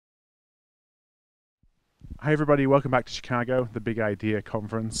Hi everybody, welcome back to Chicago, the Big Idea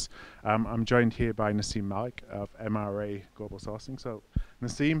Conference. I'm joined here by Naseem Malik of MRA Global Sourcing. So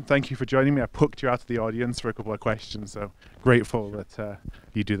Naseem, thank you for joining me. I poked you out of the audience for a couple of questions, so grateful that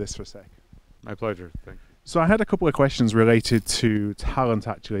you do this for a sec. My pleasure, thank you. So I had a couple of questions related to talent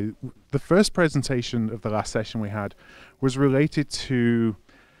actually. The first presentation of the last session we had was related to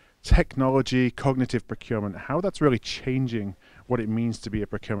technology, cognitive procurement, how that's really changing what it means to be a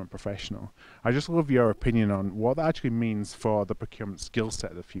procurement professional. I just love your opinion on what that actually means for the procurement skill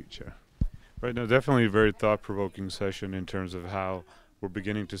set of the future. Right now, definitely a very thought-provoking session in terms of how we're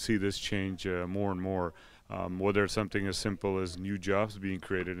beginning to see this change more and more. Whether it's something as simple as new jobs being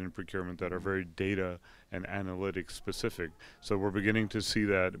created in procurement that are very data and analytics specific. So we're beginning to see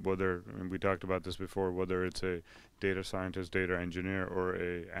that, whether, and we talked about this before, whether it's a data scientist, data engineer, or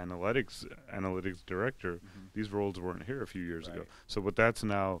a analytics director, these roles weren't here a few years ago. So what that's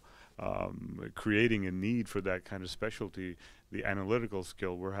now creating a need for that kind of specialty, the analytical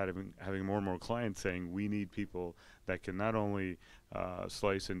skill. We're having more and more clients saying we need people that can not only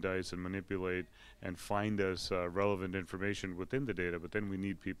slice and dice and manipulate and find us relevant information within the data, but then we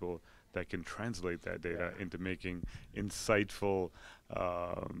need people that can translate that data into making insightful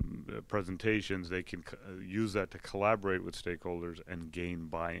presentations. They can use that to collaborate with stakeholders and gain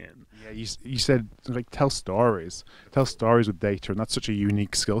buy-in. Yeah, you said like tell stories with data, and that's such a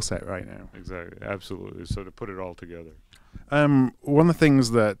unique skill set right now. Exactly, absolutely. So to put it all together. One of the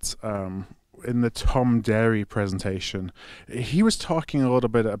things that in the Tom Derry presentation, he was talking a little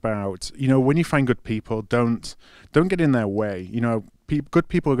bit about, when you find good people, don't get in their way. Good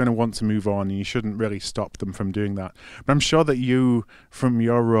people are going to want to move on, and you shouldn't really stop them from doing that. But I'm sure that you, from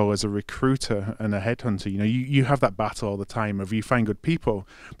your role as a recruiter and a headhunter, you have that battle all the time of you find good people,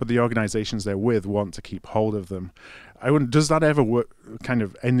 but the organizations they're with want to keep hold of them. Does that ever kind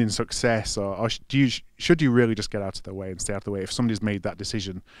of end in success, or should you really just get out of the way and stay out of the way if somebody's made that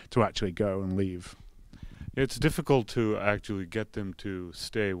decision to actually go and leave? It's difficult to actually get them to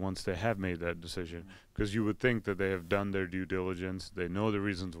stay once they have made that decision, because you would think that they have done their due diligence, they know the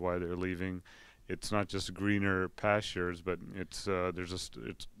reasons why they're leaving. It's not just greener pastures, but there's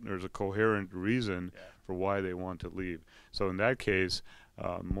a coherent reason for why they want to leave. So in that case,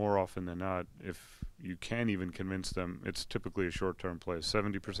 more often than not, if you can't even convince them, it's typically a short-term play.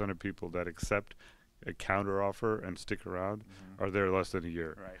 70% of people that accept a counter offer and stick around are there less than a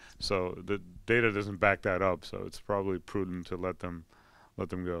year. Right. So the data doesn't back that up, so it's probably prudent to let them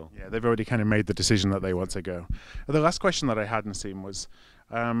go. Yeah, they've already kind of made the decision that they want to go. The last question that I had, Naseem, was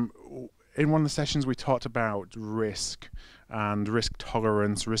in one of the sessions we talked about risk and risk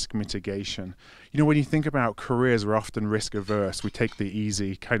tolerance, risk mitigation. When you think about careers, we're often risk averse. We take the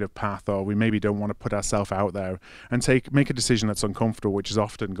easy kind of path, or we maybe don't want to put ourselves out there and make a decision that's uncomfortable, which is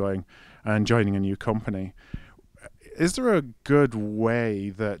often going and joining a new company. Is there a good way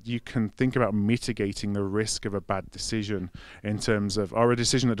that you can think about mitigating the risk of a bad decision in terms of, or a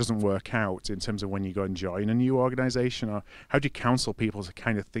decision that doesn't work out in terms of when you go and join a new organization? Or how do you counsel people to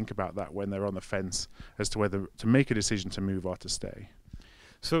kind of think about that when they're on the fence as to whether to make a decision to move or to stay?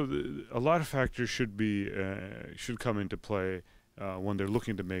 So a lot of factors should come into play when they're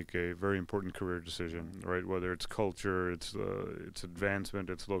looking to make a very important career decision, right? Whether it's culture, it's advancement,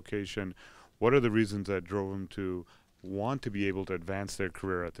 it's location. What are the reasons that drove them to want to be able to advance their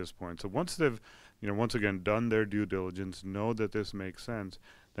career at this point? So once they've, once again, done their due diligence, know that this makes sense,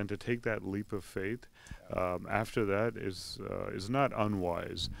 then to take that leap of faith after that is not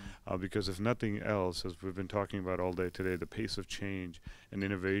unwise, because if nothing else, as we've been talking about all day today, the pace of change and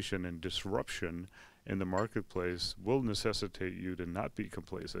innovation and disruption in the marketplace will necessitate you to not be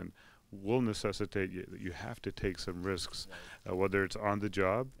complacent, will necessitate you have to take some risks, whether it's on the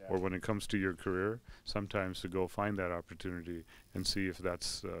job or when it comes to your career, sometimes to go find that opportunity and see if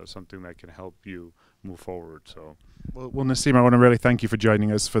that's something that can help you move forward. So, well, Naseem, I want to really thank you for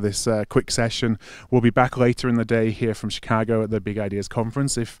joining us for this quick session. We'll be back later in the day here from Chicago at the Big Ideas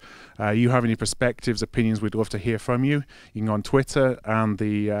Conference. If you have any perspectives, opinions, we'd love to hear from you. You can go on Twitter, and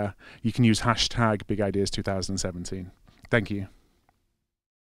you can use hashtag Big Ideas 2017. Thank you.